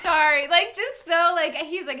say sorry. Like, just so like,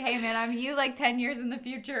 he's like, hey man, I'm you like 10 years in the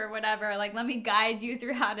future or whatever. Like, let me guide you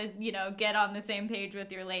through how to, you know, get on the same page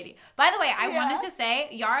with your lady. By the way, I wanted to say,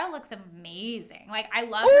 Yara looks amazing. Like, I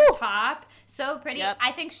love her top. So pretty. Yep.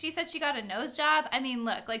 I think she said she got a nose job. I mean,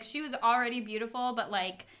 look, like she was already beautiful, but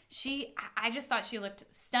like I just thought she looked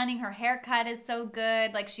stunning. Her haircut is so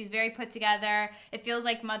good. Like, she's very put together. It feels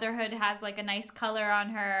like motherhood has like a nice color on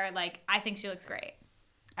her. Like, I think she looks great.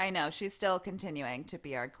 I know. She's still continuing to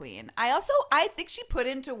be our queen. I think she put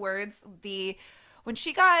into words when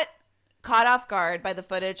she got caught off guard by the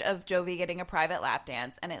footage of Jovi getting a private lap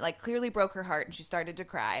dance, and it like clearly broke her heart and she started to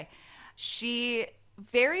cry. She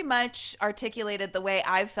very much articulated the way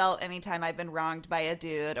I've felt anytime I've been wronged by a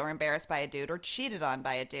dude or embarrassed by a dude or cheated on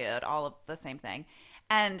by a dude, all of the same thing.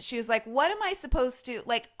 And she was like, what am I supposed to,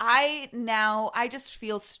 like, I just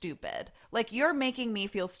feel stupid. Like, you're making me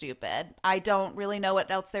feel stupid. I don't really know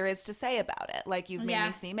what else there is to say about it. Like, you've made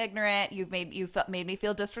me seem ignorant. You've made me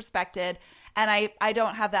feel disrespected. And I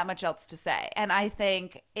don't have that much else to say. And I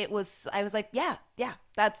think I was like, yeah,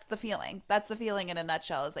 that's the feeling. That's the feeling in a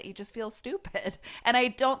nutshell, is that you just feel stupid. And I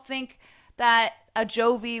don't think that a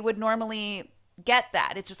Jovi would normally get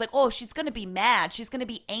that. It's just like, oh, she's going to be mad. She's going to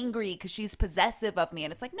be angry because she's possessive of me.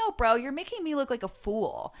 And it's like, no, bro, you're making me look like a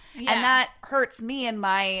fool. Yeah. And that hurts me and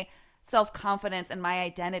my self-confidence and my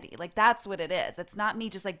identity. Like, that's what it is. It's not me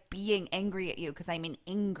just like being angry at you because I'm an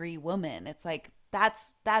angry woman. It's like,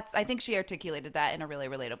 that's I think she articulated that in a really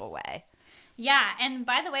relatable way. Yeah, and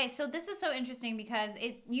by the way, so this is so interesting because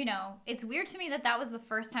it's weird to me that was the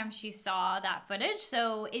first time she saw that footage.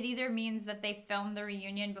 So it either means that they filmed the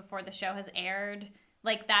reunion before the show has aired,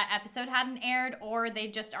 like that episode hadn't aired, or they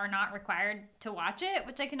just are not required to watch it,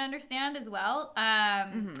 which I can understand as well.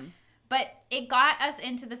 But it got us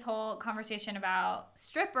into this whole conversation about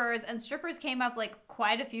strippers, and strippers came up like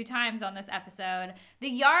quite a few times on this episode. The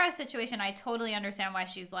Yara situation, I totally understand why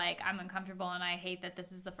she's like, I'm uncomfortable and I hate that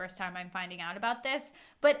this is the first time I'm finding out about this.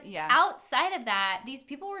 But outside of that, these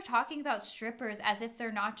people were talking about strippers as if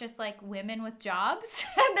they're not just like women with jobs.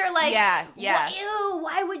 And they're like, ew,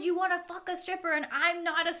 why would you want to fuck a stripper? And I'm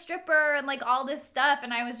not a stripper, and like all this stuff.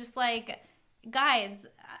 And I was just like, guys,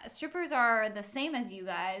 strippers are the same as you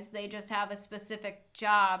guys. They just have a specific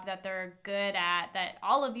job that they're good at that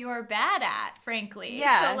all of you are bad at, frankly.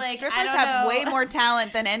 Yeah, so, like, strippers have way more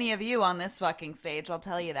talent than any of you on this fucking stage, I'll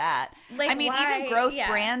tell you that. Like, I mean, even gross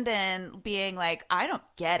Brandon being like, I don't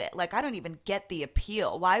get it. Like, I don't even get the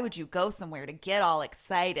appeal. Why would you go somewhere to get all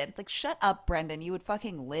excited? It's like, shut up, Brendan. You would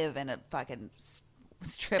fucking live in a fucking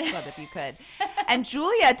strip club if you could. And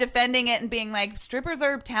Julia defending it and being like, strippers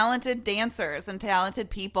are talented dancers and talented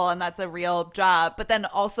people, and that's a real job. But then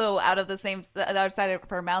also out of the other side of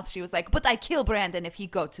her mouth, she was like, but I kill Brandon if he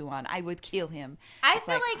go to one. I would kill him. I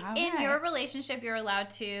feel like in your relationship, you're allowed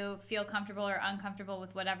to feel comfortable or uncomfortable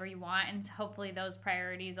with whatever you want, and hopefully those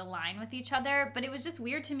priorities align with each other. But it was just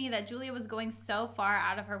weird to me that Julia was going so far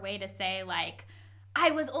out of her way to say, like,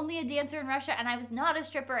 I was only a dancer in Russia and I was not a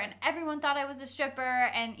stripper and everyone thought I was a stripper,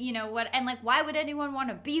 and you know what, and like, why would anyone want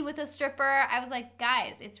to be with a stripper? I was like,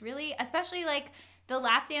 guys, it's really, especially like the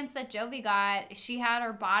lap dance that Jovi got, she had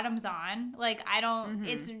her bottoms on. Like, I don't,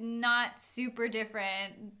 it's not super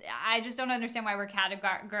different. I just don't understand why we're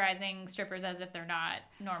categorizing strippers as if they're not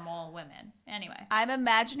normal women. Anyway. I'm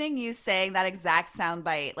imagining you saying that exact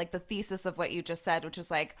soundbite, like the thesis of what you just said, which is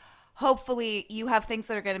like, hopefully you have things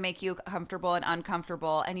that are going to make you comfortable and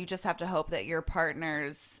uncomfortable, and you just have to hope that your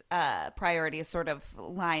partner's priorities sort of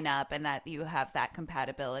line up and that you have that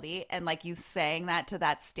compatibility. And like you saying that to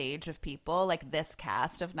that stage of people, like this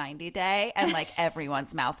cast of 90 Day, and like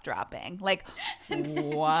everyone's mouth dropping. Like,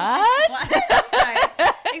 what? Sorry.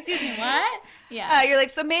 Excuse me, what? Yeah. You're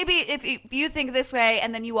like, so maybe if you think this way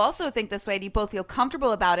and then you also think this way and you both feel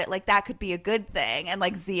comfortable about it, like that could be a good thing. And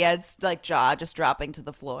like Ziad's like jaw just dropping to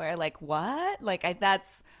the floor. Like, what? Like,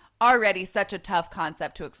 that's already such a tough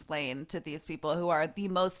concept to explain to these people who are the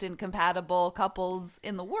most incompatible couples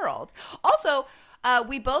in the world. Also,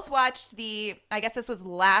 we both watched I guess this was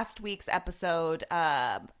last week's episode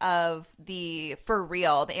of the For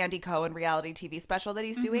Real, the Andy Cohen reality TV special that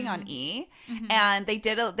he's doing on E! And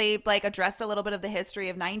they like addressed a little bit of the history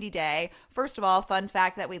of 90 Day. First of all, fun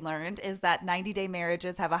fact that we learned is that 90 Day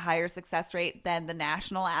marriages have a higher success rate than the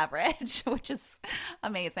national average, which is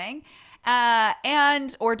amazing.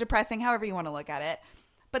 Or depressing, however you want to look at it.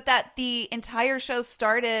 But that the entire show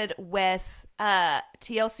started with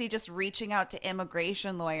TLC just reaching out to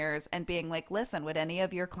immigration lawyers and being like, listen, would any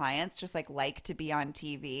of your clients just like to be on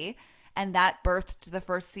TV? And that birthed the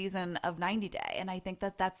first season of 90 Day. And I think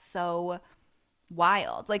that that's so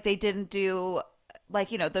wild. Like, they didn't do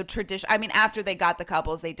like, you know, the tradition. I mean, after they got the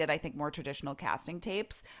couples, they did, I think, more traditional casting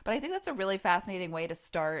tapes. But I think that's a really fascinating way to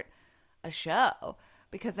start a show.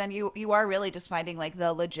 Because then you are really just finding like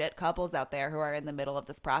the legit couples out there who are in the middle of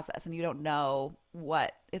this process, and you don't know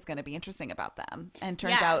what is going to be interesting about them. And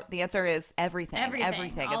turns out the answer is everything.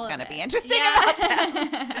 Everything is going to be interesting about them.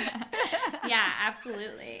 Yeah,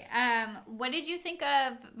 absolutely. What did you think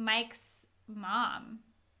of Mike's mom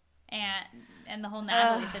and the whole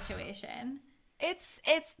Natalie situation? It's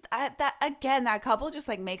that again, that couple just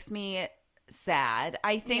like makes me sad.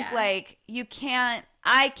 I think like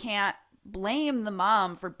I can't blame the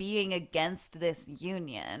mom for being against this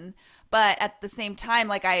union, but at the same time,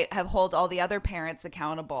 like, I have hold all the other parents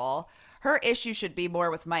accountable. Her issue should be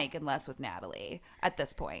more with Mike and less with Natalie at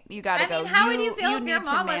this point. You gotta go. How would you feel if your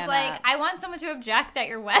mom was like, I want someone to object at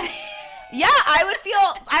your wedding? Yeah, I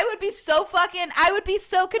would be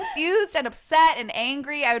so confused and upset and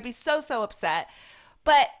angry. I would be so upset.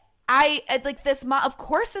 But I like this mom. Of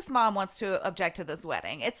course, this mom wants to object to this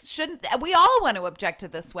wedding. We all want to object to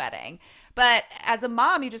this wedding. But as a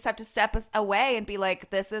mom, you just have to step away and be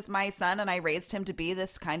like, this is my son, and I raised him to be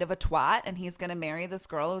this kind of a twat, and he's going to marry this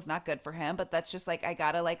girl who's not good for him. But that's just like, I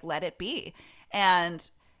got to like let it be. And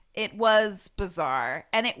it was bizarre.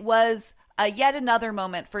 And it was yet another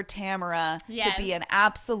moment for Tamara to be an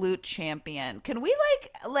absolute champion. Can we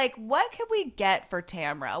like what can we get for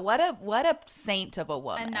Tamara? What a saint of a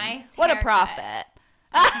woman. A nice what haircut. A prophet.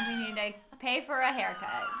 I think we need to pay for a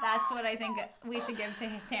haircut. That's what I think we should give to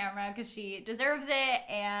Tamara, because she deserves it,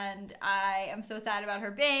 and I am so sad about her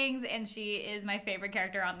bangs, and she is my favorite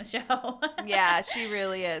character on the show. Yeah, she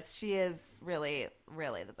really is. She is really,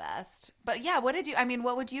 really the best. But yeah, what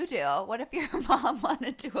would you do? What if your mom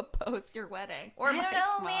wanted to oppose your wedding? Or I don't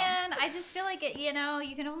know, mom? man. I just feel like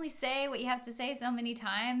you can only say what you have to say so many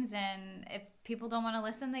times, and if people don't want to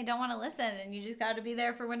listen, they don't want to listen, and you just got to be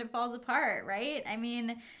there for when it falls apart, right? I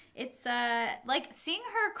mean, it's like seeing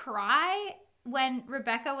her cry when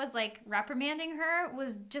Rebecca was like reprimanding her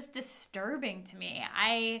was just disturbing to me.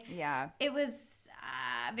 It was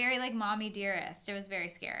very like mommy dearest. It was very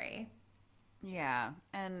scary. Yeah.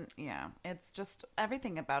 And yeah, it's just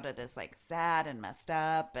everything about it is like sad and messed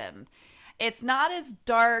up, and it's not as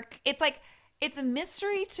dark. It's like, it's a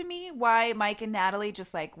mystery to me why Mike and Natalie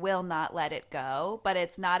just like will not let it go, but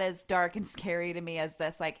it's not as dark and scary to me as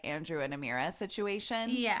this like Andrew and Amira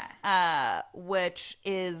situation. Yeah. Which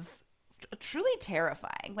is truly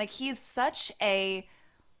terrifying. Like, he's such a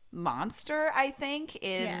monster, I think,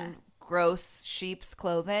 in gross sheep's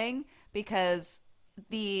clothing, because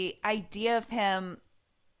the idea of him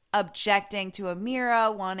objecting to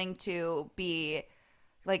Amira wanting to be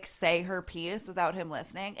like say her piece without him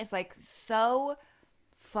listening is like so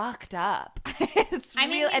fucked up. It's real,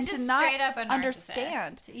 he's and just to not straight up a narcissist.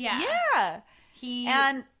 Understand. Yeah. He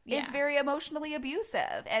is very emotionally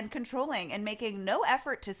abusive and controlling and making no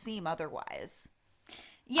effort to seem otherwise.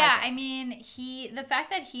 Yeah, I mean, the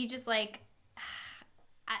fact that he just like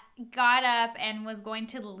got up and was going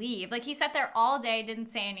to leave. Like, he sat there all day,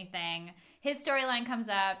 didn't say anything. His storyline comes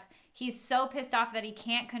up. he's so pissed off that he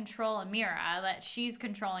can't control Amira, that she's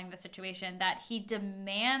controlling the situation, that he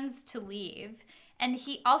demands to leave. And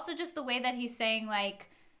he also, just the way that he's saying, like,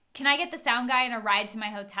 can I get the sound guy and a ride to my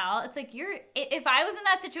hotel? It's like, if I was in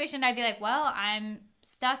that situation, I'd be like, well, I'm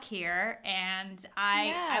stuck here, and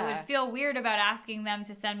I would feel weird about asking them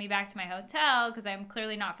to send me back to my hotel because I'm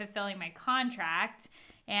clearly not fulfilling my contract.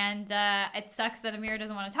 And it sucks that Amira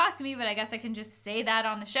doesn't want to talk to me, but I guess I can just say that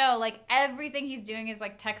on the show. Like, everything he's doing is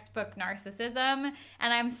like textbook narcissism,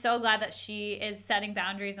 and I'm so glad that she is setting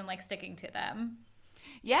boundaries and like sticking to them.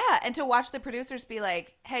 Yeah, and to watch the producers be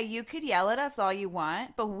like, hey, you could yell at us all you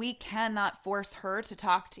want, but we cannot force her to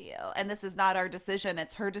talk to you. And this is not our decision.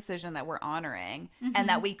 It's her decision that we're honoring and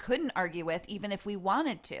that we couldn't argue with even if we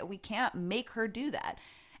wanted to. We can't make her do that.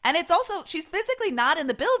 And it's also, she's physically not in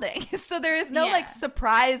the building. So there is no like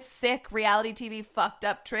surprise, sick reality TV fucked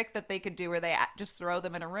up trick that they could do where they just throw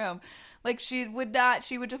them in a room. Like she would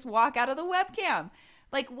just walk out of the webcam.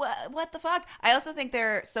 Like, what the fuck? I also think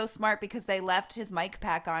they're so smart because they left his mic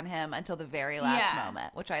pack on him until the very last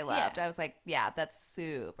moment, which I loved. I was like, yeah, that's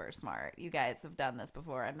super smart. You guys have done this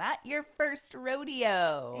before, and not your first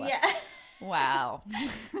rodeo. Yeah. Wow.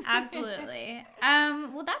 Absolutely.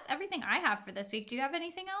 Well, that's everything I have for this week. Do you have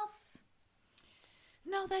anything else?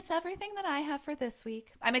 No, that's everything that I have for this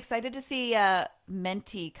week. I'm excited to see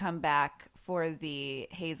Menti come back for the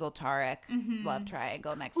Hazel Tarek love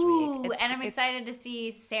triangle next week. And I'm excited to see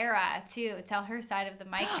Sarah too tell her side of the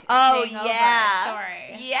mic story.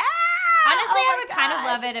 Yeah. Honestly, I would kind of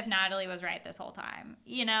love it if Natalie was right this whole time,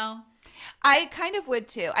 you know? I kind of would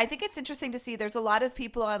too. I think it's interesting to see there's a lot of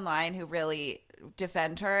people online who really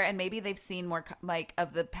defend her, and maybe they've seen more like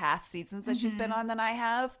of the past seasons that she's been on than I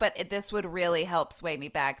have, but this would really help sway me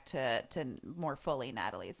back to more fully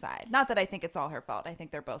Natalie's side. Not that I think it's all her fault. I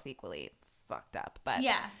think they're both equally fucked up, but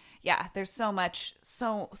yeah, there's so much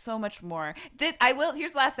more. Here's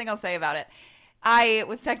the last thing I'll say about it. I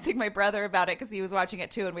was texting my brother about it because he was watching it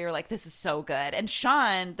too, and we were like, this is so good. And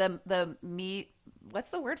Sean, what's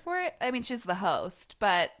the word for it? I mean, she's the host,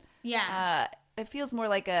 but it feels more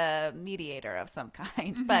like a mediator of some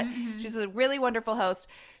kind. But she's a really wonderful host.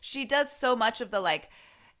 She does so much of the like,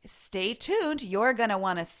 stay tuned, you're going to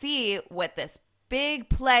want to see what this big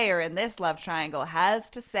player in this love triangle has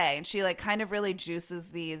to say. And she like kind of really juices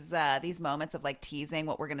these moments of like teasing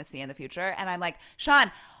what we're going to see in the future. And I'm like,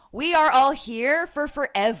 Sean, we are all here for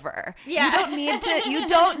forever. Yeah. You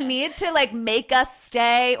don't need to like make us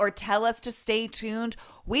stay or tell us to stay tuned.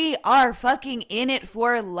 We are fucking in it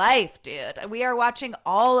for life, dude. We are watching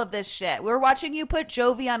all of this shit. We're watching you put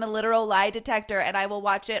Jovi on a literal lie detector, and I will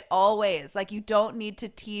watch it always. Like, you don't need to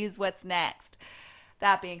tease what's next.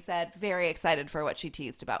 That being said, very excited for what she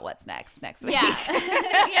teased about what's next week.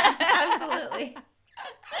 Yeah, yeah, absolutely.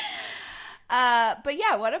 But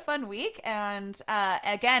yeah, what a fun week. And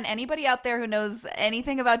again, anybody out there who knows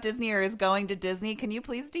anything about Disney or is going to Disney, can you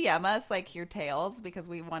please DM us like your tales, because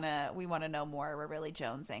we wanna know more. We're really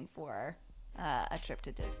jonesing for a trip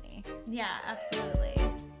to Disney. Yeah, absolutely.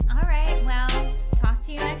 All right, well, talk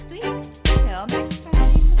to you next week. Till next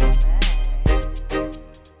time. Bye.